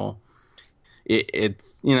 people.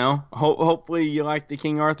 It's, hopefully you like the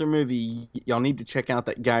King Arthur movie. Y'all need to check out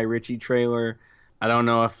that Guy Ritchie trailer. I don't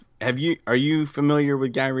know if are you familiar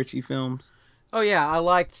with Guy Ritchie films? Oh yeah, I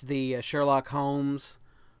liked the Sherlock Holmes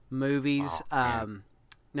movies.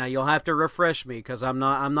 Now you'll have to refresh me because I'm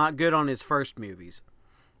not good on his first movies.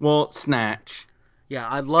 Well, Snatch. Yeah,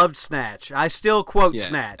 I loved Snatch. I still quote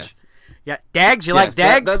Snatch. Yes. Yeah, Dags. You like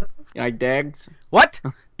Dags? You like Dags? What?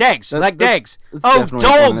 Dags. You like Dags? That's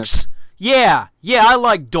Dogs. Yeah, I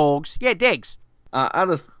like dogs. Yeah, Dags. I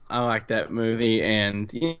like that movie,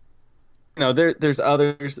 and there's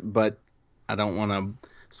others, but I don't want to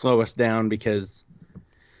slow us down because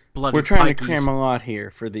we're trying to cram a lot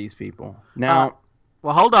here for these people. Now,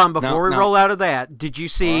 well, hold on before we roll out of that. Did you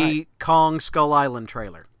see Kong Skull Island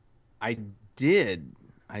trailer? I did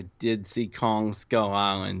see Kong Skull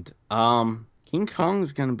Island. King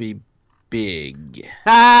Kong's gonna be big.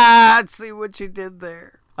 I see what you did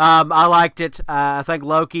there. I liked it. I think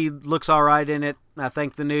Loki looks all right in it. I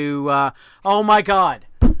think the new. Oh my God.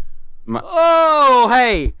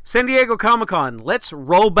 Hey, San Diego Comic-Con. Let's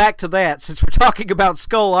roll back to that since we're talking about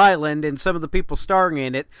Skull Island and some of the people starring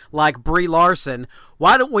in it, like Brie Larson.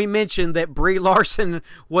 Why don't we mention that Brie Larson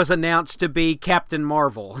was announced to be Captain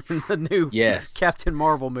Marvel in the new Captain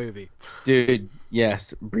Marvel movie? Dude,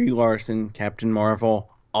 yes. Brie Larson, Captain Marvel.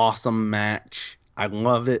 Awesome match. I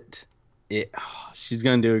love it. She's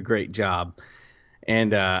going to do a great job.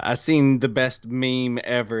 And I seen the best meme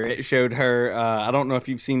ever. It showed her. I don't know if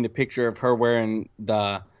you've seen the picture of her wearing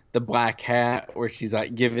the black hat, where she's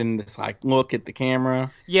like giving this like look at the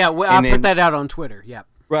camera. Yeah, I put that out on Twitter. Yeah.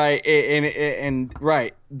 Right, and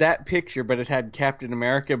right that picture, but it had Captain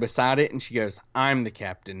America beside it, and she goes, "I'm the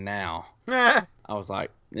captain now." I was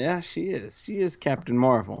like, "Yeah, she is. She is Captain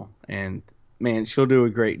Marvel," and man, she'll do a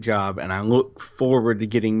great job, and I look forward to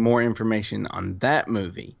getting more information on that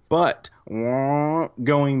movie. But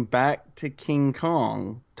going back to King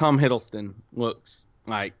Kong, Tom Hiddleston looks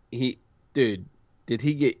like did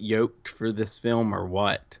he get yoked for this film or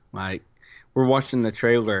what? Like, we're watching the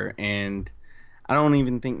trailer, and I don't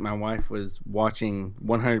even think my wife was watching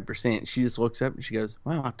 100%. She just looks up and she goes,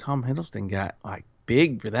 "Wow, Tom Hiddleston got like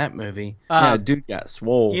big for that movie." Yeah, dude got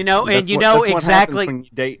swole. That's exactly when you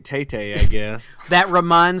date Tay-Tay, I guess. That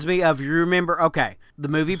reminds me of, you remember? Okay, the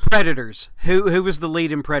movie Predators. Who was the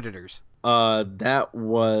lead in Predators? That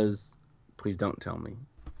was. Please don't tell me.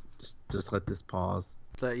 Just let this pause.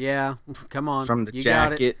 Yeah, come on. From the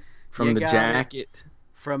jacket. From the jacket.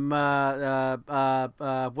 From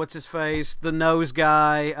what's his face? The nose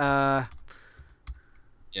guy.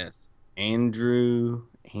 Yes, Andy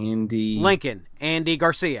Lincoln, Andy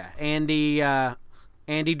Garcia, Andy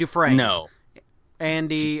Dufresne. No,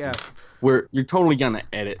 Andy. You're totally gonna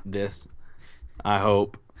edit this, I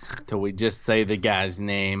hope, till we just say the guy's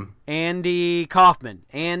name. Andy Kaufman.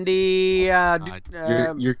 Andy.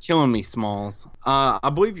 You're killing me, Smalls.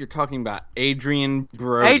 I believe you're talking about Adrian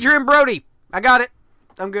Brody. Adrian Brody. I got it.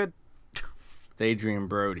 I'm good. It's Adrian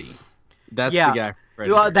Brody. That's the guy.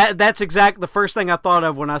 Well, that's exactly the first thing I thought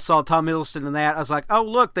of when I saw Tom Hiddleston in that. I was like, oh,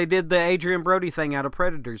 look, they did the Adrian Brody thing out of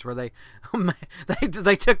Predators, where they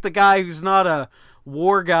took the guy who's not a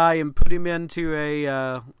war guy and put him into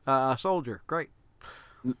a soldier. Great.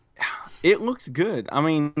 It looks good. I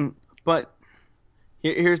mean, but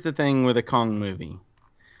here's the thing with a Kong movie.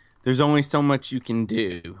 There's only so much you can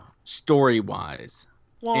do story-wise.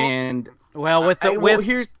 Well, and let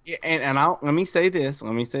me say this.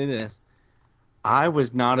 I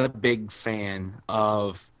was not a big fan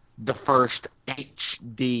of the first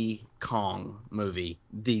HD Kong movie,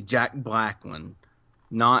 the Jack Black one.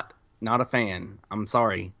 Not a fan. I'm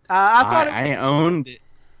sorry. I owned it.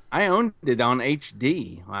 I owned it on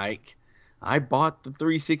HD. Like, I bought the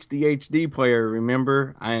 360 HD player,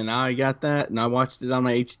 remember? And I got that, and I watched it on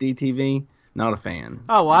my HD TV. Not a fan.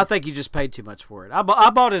 Oh, well, I think you just paid too much for it. I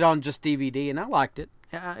bought it on just DVD, and I liked it.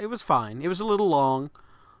 It was fine. It was a little long.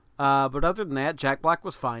 But other than that, Jack Black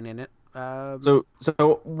was fine in it. So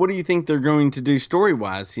what do you think they're going to do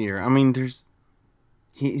story-wise here? I mean,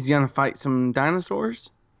 he's going to fight some dinosaurs?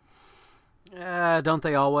 Don't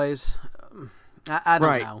they always? I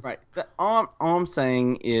don't know. Right. All I'm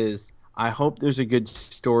saying is I hope there's a good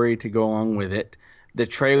story to go along with it. The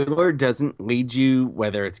trailer doesn't lead you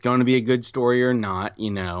whether it's going to be a good story or not,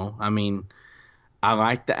 I mean, I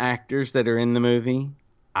like the actors that are in the movie.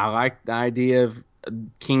 I like the idea of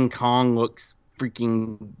King Kong looks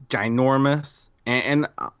freaking ginormous, and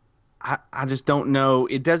I just don't know.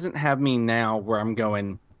 It doesn't have me now where I'm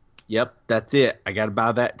going, yep, that's it. I got to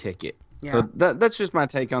buy that ticket. So Yeah. that's just my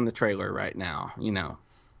take on the trailer right now.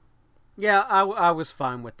 Yeah, I was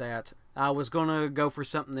fine with that. I was going to go for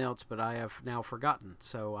something else, but I have now forgotten,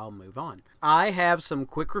 so I'll move on. I have some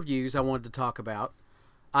quick reviews I wanted to talk about.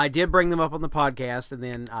 I did bring them up on the podcast, and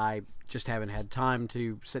then I just haven't had time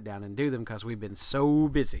to sit down and do them because we've been so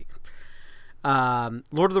busy.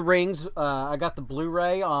 Lord of the Rings, I got the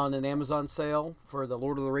Blu-ray on an Amazon sale for the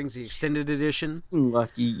Lord of the Rings, the extended edition.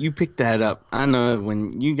 Lucky you picked that up. I know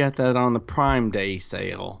when you got that on the Prime Day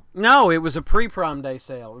sale. No, it was a pre-Prime Day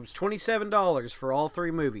sale. It was $27 for all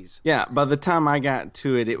 3 movies. Yeah, by the time I got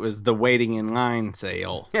to it, it was the waiting in line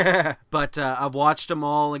sale. But I've watched them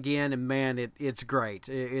all again, and man, it's great.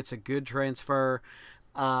 It's a good transfer.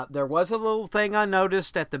 There was a little thing I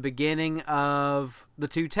noticed at the beginning of The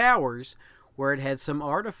Two Towers where it had some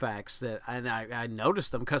artifacts that, and I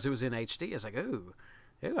noticed them because it was in HD. I was like, ooh,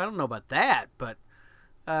 I don't know about that, but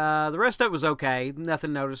the rest of it was okay.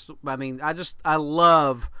 Nothing noticed. I mean, I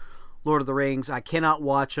love Lord of the Rings. I cannot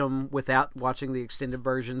watch them without watching the extended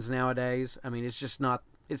versions nowadays. I mean, it's just not.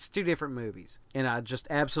 It's 2 different movies, and I just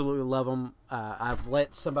absolutely love them. I've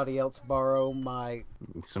let somebody else borrow my.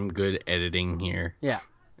 Some good editing here. Yeah,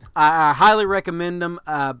 I highly recommend them.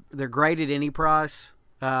 They're great at any price.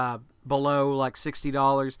 Below like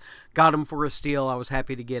 $60. Got them for a steal. I was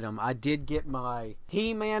happy to get them. I did get my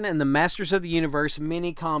He-Man and the Masters of the Universe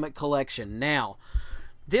mini comic collection. Now,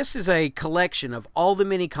 this is a collection of all the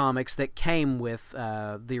mini comics that came with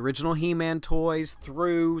the original He-Man toys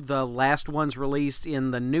through the last ones released in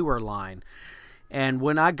the newer line. And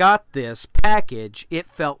when I got this package, it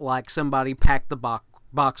felt like somebody packed the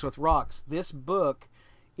box with rocks. This book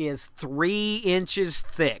is 3 inches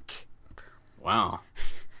thick. Wow.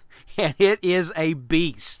 And it is a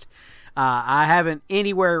beast. I haven't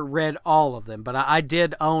anywhere read all of them, but I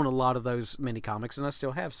did own a lot of those mini comics, and I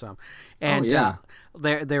still have some. And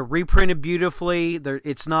they're reprinted beautifully.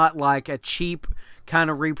 It's not like a cheap kind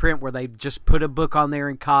of reprint where they just put a book on there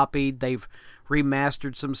and copied. They've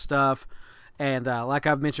remastered some stuff. And like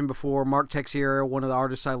I've mentioned before, Mark Texiera, one of the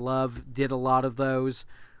artists I love, did a lot of those.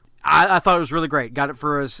 I thought it was really great. Got it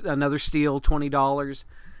for another steal, $20.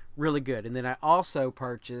 Really good. And then I also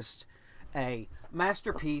purchased a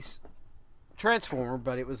Masterpiece Transformer,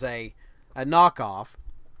 but it was a knockoff.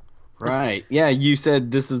 Right. Yeah, you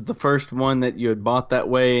said this is the first one that you had bought that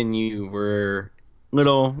way, and you were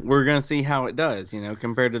we're going to see how it does,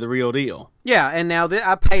 compared to the real deal. Yeah, and now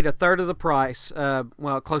I paid a third of the price,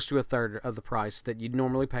 close to a third of the price that you'd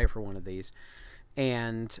normally pay for one of these.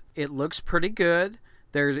 And it looks pretty good.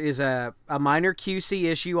 There is a minor QC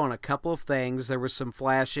issue on a couple of things. There was some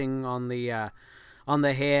flashing on the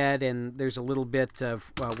head, and there's a little bit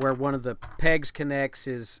of where one of the pegs connects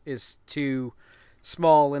is too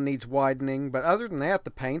small and needs widening. But other than that,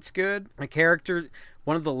 the paint's good. The character,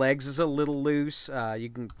 one of the legs is a little loose. You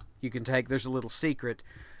can take. There's a little secret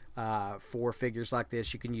for figures like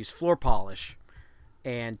this. You can use floor polish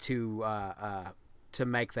and to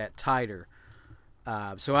make that tighter.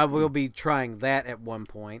 So I will be trying that at one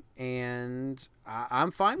point, and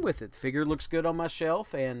I'm fine with it. The figure looks good on my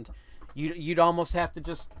shelf, and you'd almost have to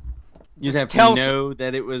just you'd have to know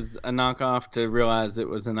that it was a knockoff to realize it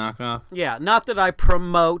was a knockoff. Yeah, not that I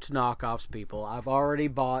promote knockoffs, people. I've already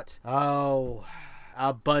bought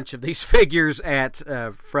a bunch of these figures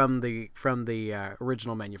from the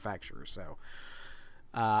original manufacturer, so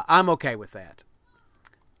I'm okay with that.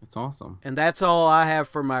 That's awesome. And that's all I have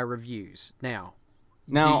for my reviews. Now,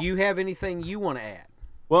 do you have anything you want to add?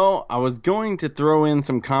 Well, I was going to throw in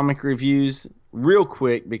some comic reviews real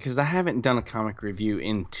quick because I haven't done a comic review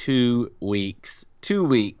in 2 weeks. 2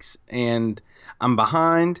 weeks, and I'm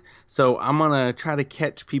behind, so I'm going to try to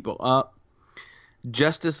catch people up.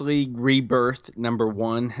 Justice League Rebirth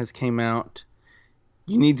 #1 has came out.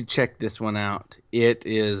 You need to check this one out. It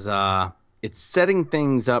is it's setting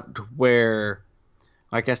things up to where,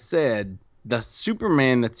 like I said, the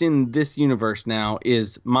Superman that's in this universe now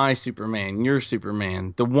is my Superman, your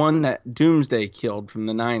Superman, the one that Doomsday killed from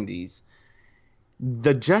the 90s.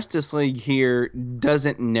 The Justice League here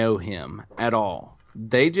doesn't know him at all.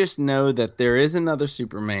 They just know that there is another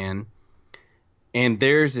Superman, and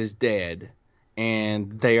theirs is dead,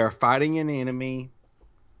 and they are fighting an enemy,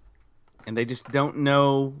 and they just don't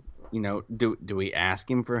know, do we ask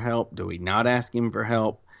him for help? Do we not ask him for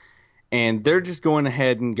help? And they're just going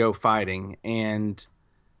ahead and go fighting. And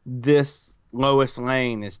this Lois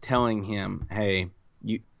Lane is telling him, hey,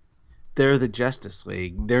 they're the Justice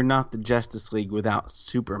League. They're not the Justice League without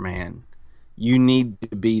Superman. You need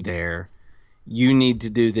to be there. You need to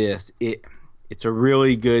do this. It's a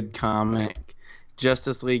really good comic.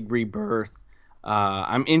 Justice League Rebirth.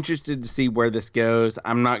 I'm interested to see where this goes.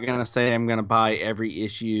 I'm not going to say I'm going to buy every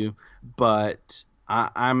issue, but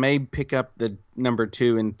I may pick up the number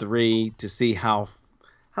 2 and 3 to see how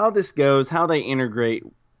this goes, how they integrate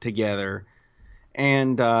together.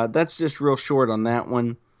 And that's just real short on that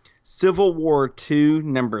one. Civil War 2,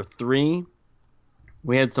 number 3.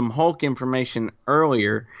 We had some Hulk information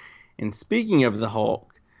earlier. And speaking of the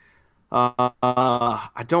Hulk,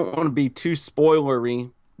 I don't want to be too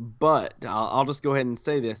spoilery, but I'll just go ahead and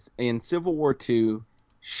say this. In Civil War 2,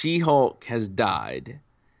 She-Hulk has died.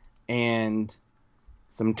 And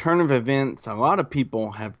some turn of events, a lot of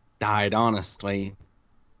people have died, honestly.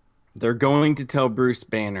 They're going to tell Bruce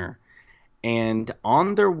Banner. And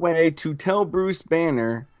on their way to tell Bruce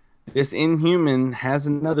Banner, this Inhuman has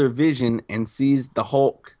another vision and sees the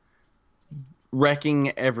Hulk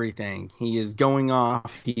wrecking everything. He is going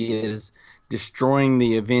off. He is destroying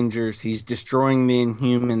the Avengers. He's destroying the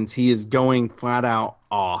Inhumans. He is going flat out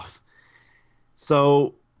off.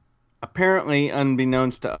 So apparently,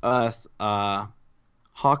 unbeknownst to us,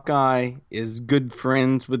 Hawkeye is good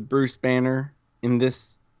friends with Bruce Banner in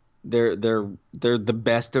this. They're the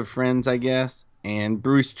best of friends, I guess. And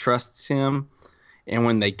Bruce trusts him. And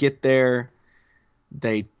when they get there,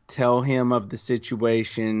 they tell him of the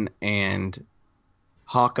situation, and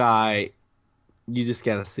Hawkeye, you just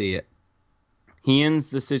got to see it. He ends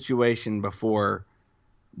the situation before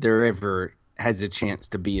there ever has a chance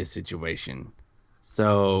to be a situation.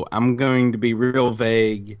 So I'm going to be real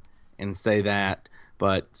vague and say that.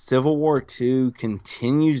 But Civil War 2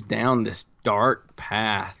 continues down this dark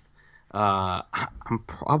path. I'm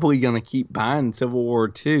probably going to keep buying Civil War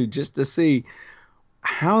 2 just to see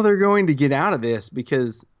how they're going to get out of this,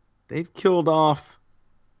 because they've killed off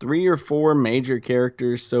 3 or 4 major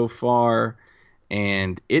characters so far,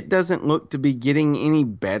 and it doesn't look to be getting any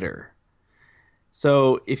better.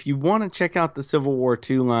 So if you want to check out the Civil War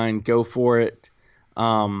 2 line, go for it. That's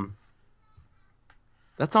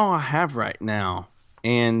all I have right now.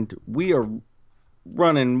 And we are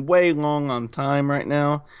running way long on time right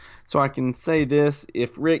now. So I can say this,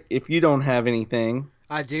 if you don't have anything.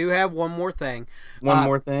 I do have one more thing.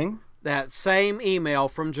 More thing? That same email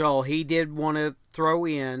from Joel, he did want to throw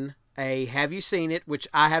in a have you seen it, which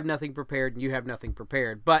I have nothing prepared and you have nothing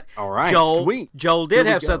prepared. But all right, sweet. Joel did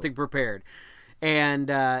have something prepared. And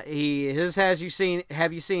his have you seen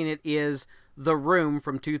it is The Room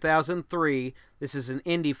from 2003. This is an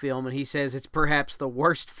indie film, and he says it's perhaps the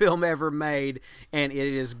worst film ever made, and it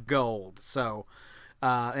is gold. So,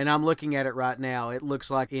 and I'm looking at it right now. It looks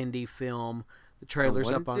like indie film. The trailer's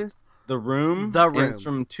up on this? The Room. It's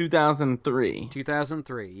from 2003.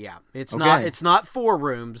 2003. Yeah, it's okay. It's not Four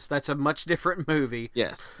Rooms. That's a much different movie.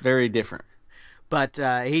 Yes, very different. But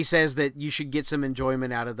he says that you should get some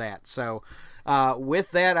enjoyment out of that. So, with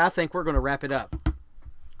that, I think we're going to wrap it up.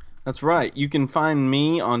 That's right. You can find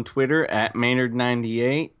me on Twitter at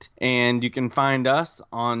Maynard98, and you can find us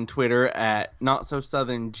on Twitter at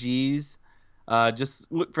NotSoSouthernGs.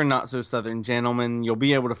 Just look for Not So Southern Gentlemen. You'll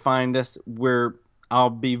be able to find us. I'll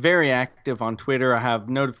be very active on Twitter. I have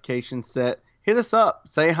notifications set. Hit us up.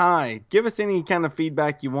 Say hi. Give us any kind of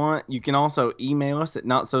feedback you want. You can also email us at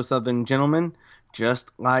NotSoSouthernGentlemen,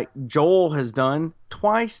 just like Joel has done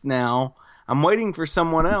twice now. I'm waiting for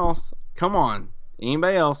someone else. Come on.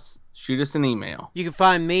 Anybody else, shoot us an email. You can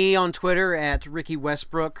find me on Twitter at Ricky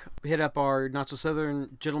Westbrook. Hit up our Not So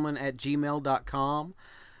Southern Gentlemen at gmail.com.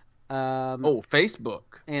 Facebook.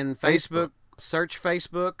 And Facebook. Search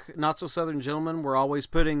Facebook, Not So Southern Gentlemen. We're always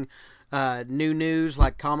putting new news,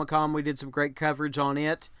 like Comic-Con. We did some great coverage on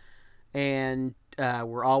it. And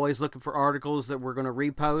we're always looking for articles that we're going to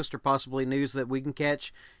repost, or possibly news that we can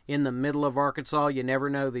catch in the middle of Arkansas. You never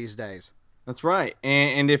know these days. That's right.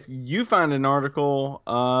 And if you find an article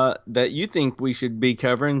that you think we should be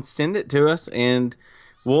covering, send it to us, and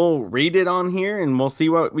we'll read it on here, and we'll see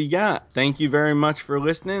what we got. Thank you very much for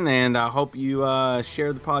listening, and I hope you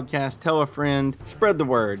share the podcast, tell a friend, spread the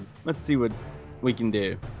word. Let's see what we can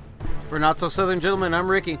do. For Not So Southern Gentlemen, I'm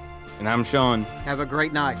Ricky. And I'm Sean. Have a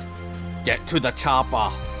great night. Get to the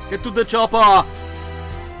chopper. Get to the chopper!